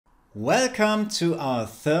Welcome to our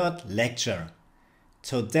third lecture.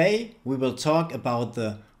 Today we will talk about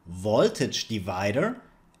the voltage divider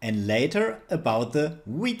and later about the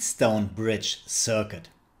Wheatstone bridge circuit.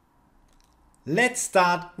 Let's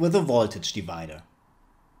start with the voltage divider.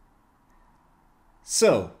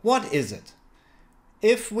 So, what is it?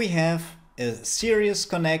 If we have a series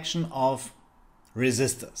connection of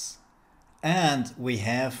resistors and we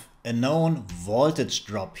have a known voltage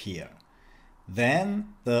drop here,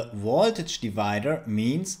 then the voltage divider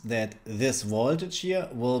means that this voltage here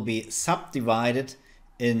will be subdivided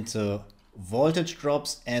into voltage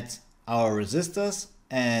drops at our resistors,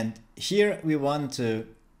 and here we want to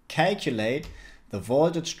calculate the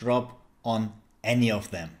voltage drop on any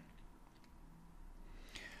of them.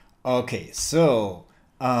 Okay, so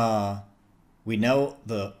we know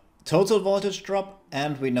the total voltage drop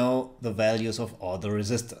and we know the values of all the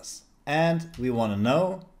resistors, and we want to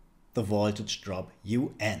know the voltage drop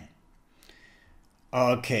UN.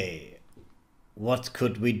 Okay, what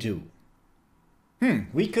could we do?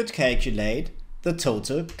 We could calculate the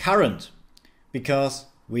total current, because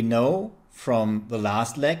we know from the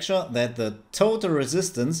last lecture that the total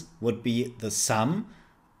resistance would be the sum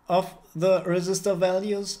of the resistor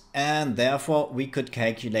values, and therefore we could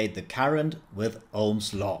calculate the current with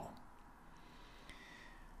Ohm's law.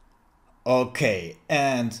 Okay,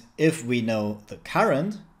 and if we know the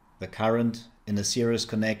current in a series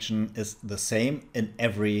connection is the same in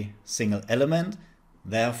every single element.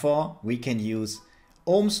 Therefore, we can use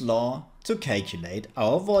Ohm's law to calculate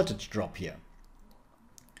our voltage drop here.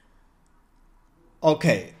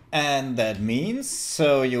 Okay, and that means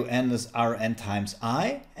so UN is Rn times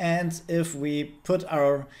I, and if we put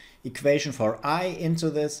our equation for I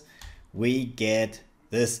into this, we get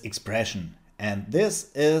this expression, and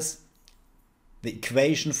this is the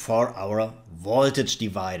equation for our voltage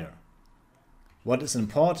divider. What is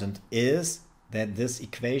important is that this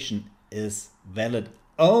equation is valid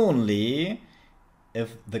only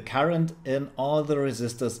if the current in all the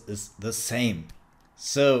resistors is the same.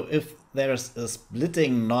 So if there's a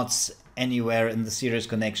splitting knots anywhere in the series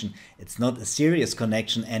connection, it's not a series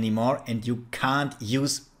connection anymore and you can't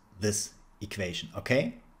use this equation,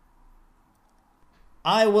 okay?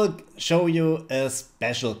 I will show you a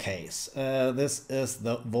special case. This is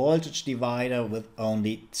the voltage divider with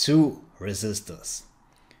only two resistors.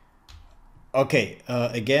 Okay,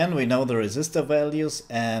 again we know the resistor values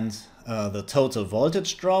and the total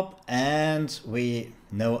voltage drop, and we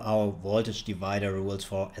know our voltage divider rules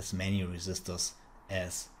for as many resistors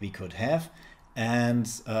as we could have, and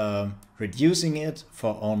reducing it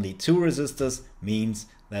for only two resistors means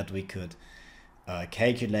that we could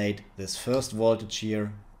calculate this first voltage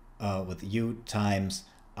here with U times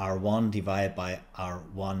R1 divided by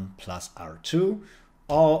R1 plus R2,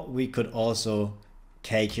 or we could also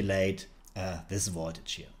calculate this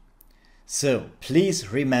voltage here. So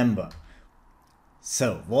please remember,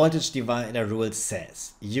 so voltage divider rule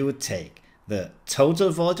says you take the total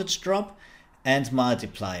voltage drop and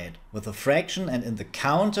multiply it with a fraction, and in the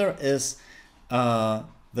counter is the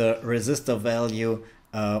resistor value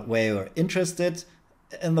where you're interested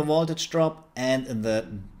in the voltage drop, and in the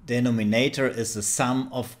denominator is the sum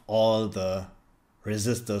of all the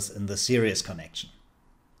resistors in the series connection.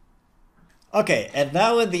 Okay, and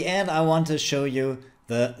now at the end I want to show you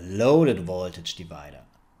the loaded voltage divider.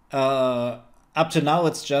 Up to now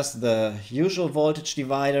it's just the usual voltage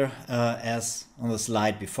divider as on the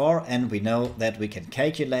slide before, and we know that we can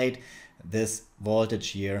calculate this voltage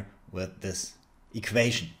here with this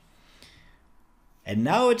equation. And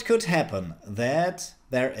now it could happen that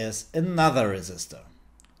there is another resistor.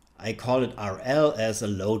 I call it RL as a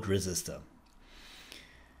load resistor.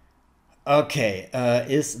 Okay,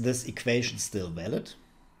 is this equation still valid?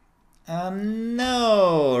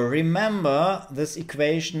 No, remember this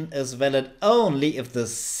equation is valid only if the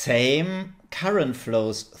same current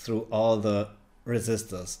flows through all the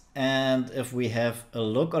resistors. And if we have a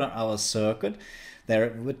look on our circuit,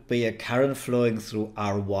 there would be a current flowing through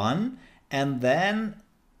R1, and then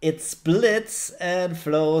it splits and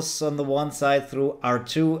flows on the one side through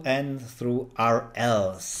R2 and through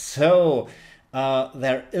RL. So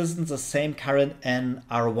there isn't the same current in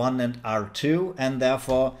R1 and R2, and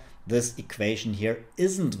therefore this equation here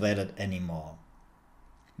isn't valid anymore.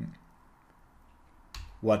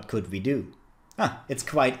 What could we do? It's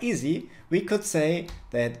quite easy. We could say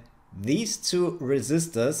that these two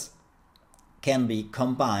resistors can be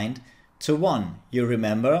combined to one. You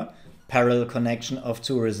remember, parallel connection of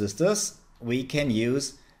two resistors. We can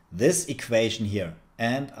use this equation here,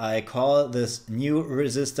 and I call this new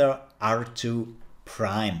resistor R2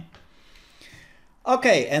 prime.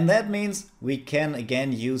 Okay, and that means we can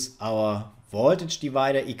again use our voltage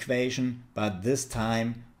divider equation, but this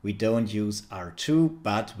time we don't use R2,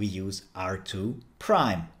 but we use R2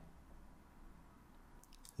 prime.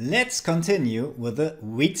 Let's continue with the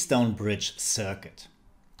Wheatstone bridge circuit.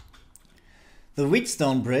 The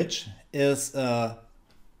Wheatstone bridge is an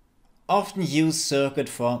often used circuit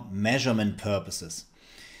for measurement purposes.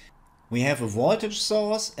 We have a voltage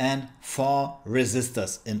source and 4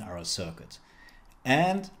 resistors in our circuit.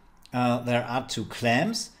 And there are 2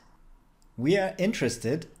 clamps. We are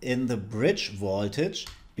interested in the bridge voltage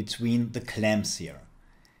between the clamps here.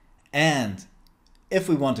 And if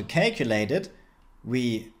we want to calculate it,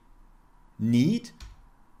 we need,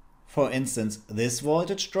 for instance, this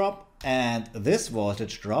voltage drop and this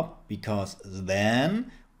voltage drop, because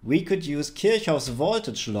then we could use Kirchhoff's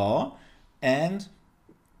voltage law and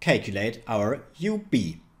calculate our UB.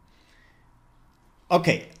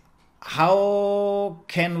 Okay, how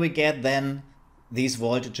can we get then these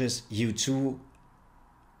voltages U2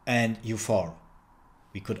 and U4?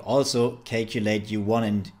 We could also calculate U1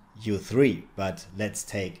 and U3, but let's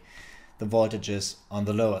take the voltages on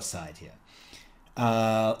the lower side here.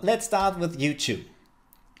 Let's start with U2.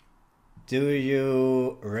 Do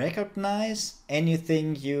you recognize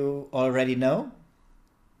anything you already know?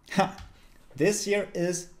 This here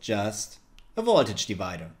is just a voltage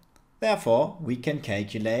divider. Therefore, we can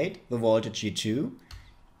calculate the voltage U2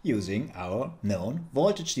 using our known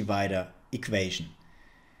voltage divider equation.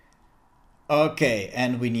 Okay,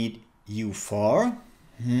 and we need U4.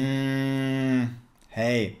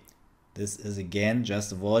 Hey, this is again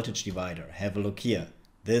just a voltage divider. Have a look here.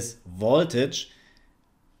 This voltage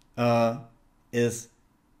is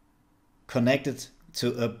connected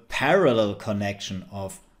to a parallel connection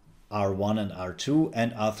of R1 and R2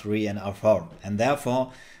 and R3 and R4. And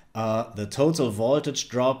therefore, the total voltage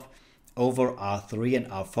drop over R3 and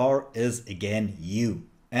R4 is again U.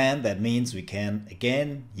 And that means we can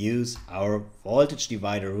again use our voltage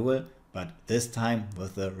divider rule, but this time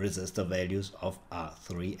with the resistor values of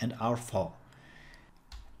R3 and R4.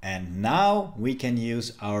 And now we can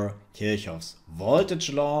use our Kirchhoff's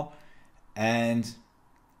voltage law, and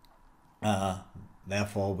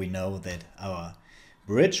therefore we know that our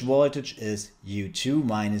bridge voltage is U2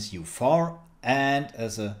 minus U4, and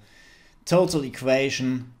as a total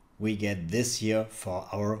equation we get this here for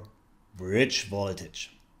our bridge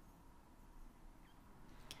voltage.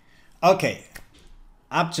 Okay,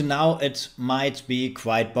 up to now it might be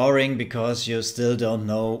quite boring because you still don't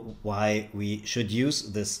know why we should use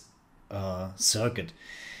this circuit.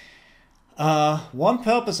 One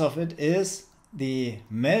purpose of it is the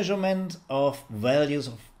measurement of values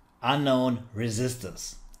of unknown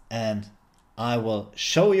resistors, and I will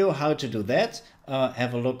show you how to do that.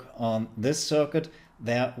 Have a look on this circuit.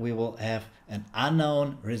 There we will have an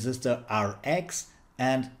unknown resistor Rx,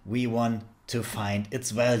 and we want to find its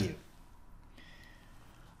value.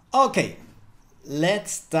 Okay,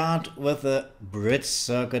 let's start with the bridge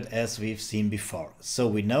circuit as we've seen before. So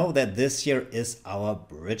we know that this here is our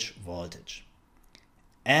bridge voltage.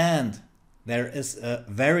 And there is a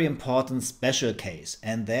very important special case,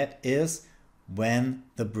 and that is when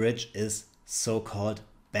the bridge is so-called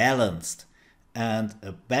balanced. And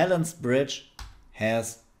a balanced bridge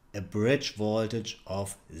has a bridge voltage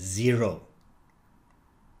of 0.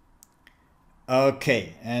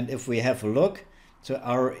 Okay, and if we have a look to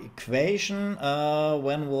our equation,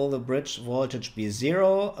 when will the bridge voltage be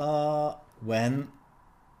 0? When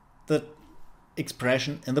the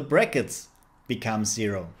expression in the brackets becomes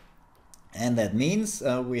 0. And that means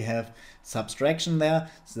we have subtraction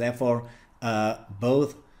there, so therefore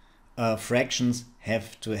both fractions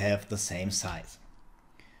have to have the same size.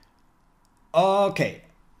 Okay,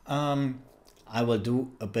 I will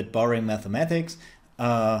do a bit boring mathematics.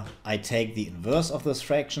 I take the inverse of those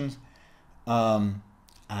fractions.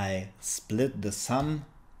 I split the sum,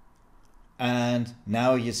 and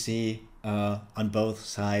now you see on both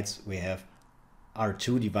sides we have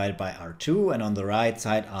R2 divided by R2, and on the right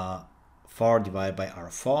side R4 divided by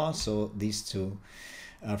R4, so these two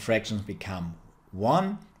fractions become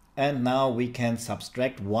 1, and now we can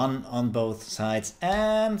subtract 1 on both sides,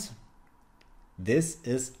 and this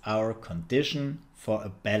is our condition for a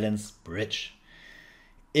balanced bridge.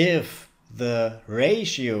 If the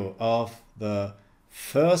ratio of the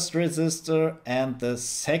first resistor and the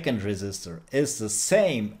second resistor is the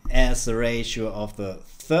same as the ratio of the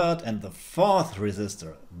third and the fourth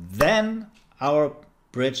resistor, then our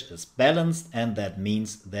bridge is balanced, and that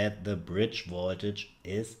means that the bridge voltage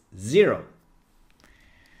is 0.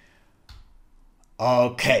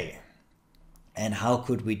 Okay, and how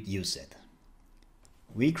could we use it?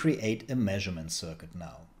 we create a measurement circuit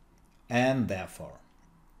now. And therefore,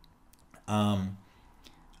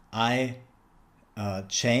 I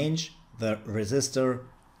change the resistor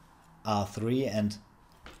R3 and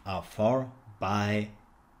R4 by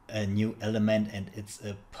a new element, and it's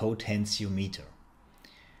a potentiometer.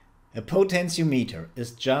 A potentiometer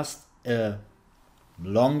is just a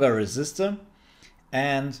longer resistor,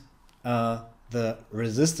 and the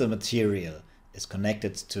resistor material is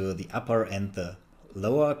connected to the upper and the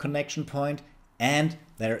lower connection point, and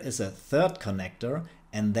there is a third connector,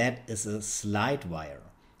 and that is a slide wire.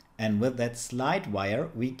 And with that slide wire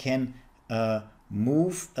we can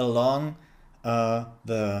move along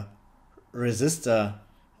the resistor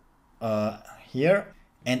here,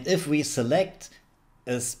 and if we select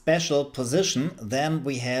a special position, then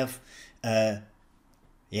we have two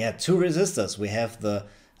resistors. We have the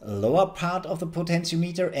lower part of the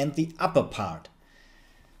potentiometer and the upper part.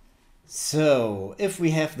 So if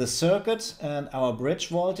we have the circuit and our bridge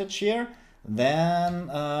voltage here, then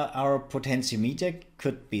our potentiometer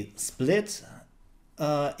could be split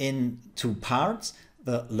in two parts.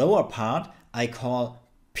 The lower part I call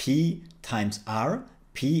P times R.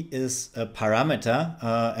 P is a parameter,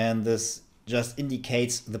 and this just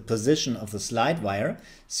indicates the position of the slide wire.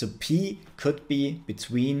 So P could be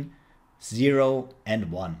between 0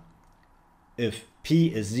 and 1. If P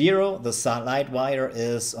is 0, the slide wire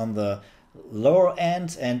is on the lower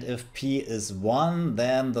end, and if P is 1,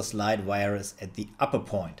 then the slide wire is at the upper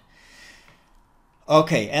point.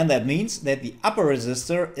 Okay, and that means that the upper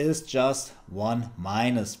resistor is just 1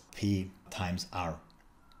 minus P times R.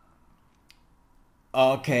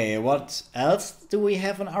 Okay, what else do we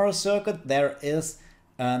have in our circuit? There is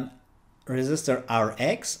a resistor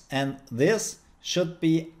Rx, and this should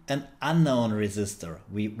be an unknown resistor.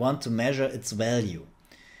 We want to measure its value.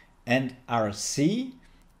 And Rc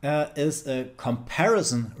is a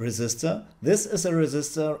comparison resistor. This is a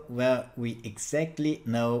resistor where we exactly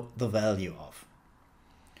know the value of.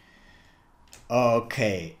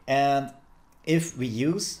 Okay, and if we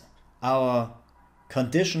use our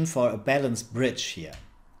condition for a balanced bridge here,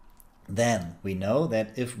 then we know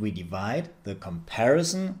that if we divide the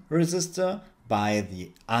comparison resistor by the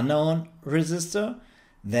unknown resistor,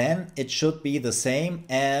 then it should be the same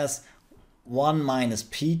as 1 minus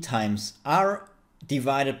P times R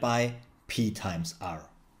divided by P times R.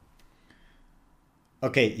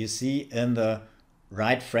 Okay, you see in the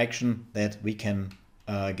right fraction that we can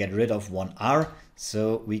get rid of 1R,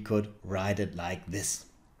 so we could write it like this.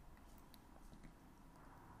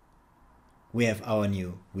 We have our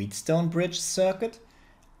new Wheatstone bridge circuit,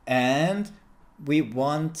 and we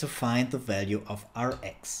want to find the value of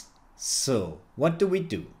Rx. So what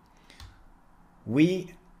do?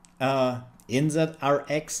 We insert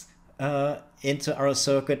Rx into our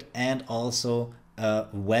circuit and also a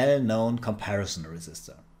well-known comparison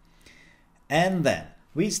resistor. And then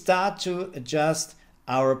we start to adjust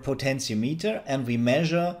our potentiometer, and we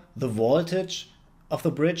measure the voltage of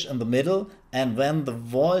the bridge in the middle, and when the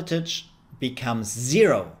voltage becomes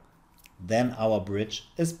 0, then our bridge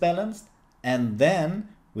is balanced, and then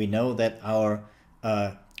we know that our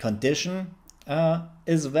condition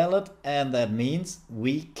is valid, and that means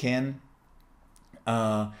we can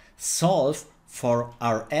solve for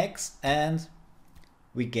Rx, and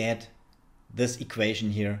we get this equation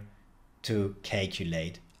here to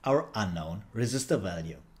calculate our unknown resistor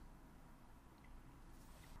value.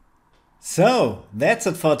 So that's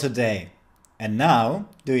it for today. And now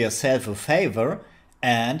do yourself a favor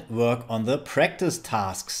and work on the practice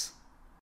tasks.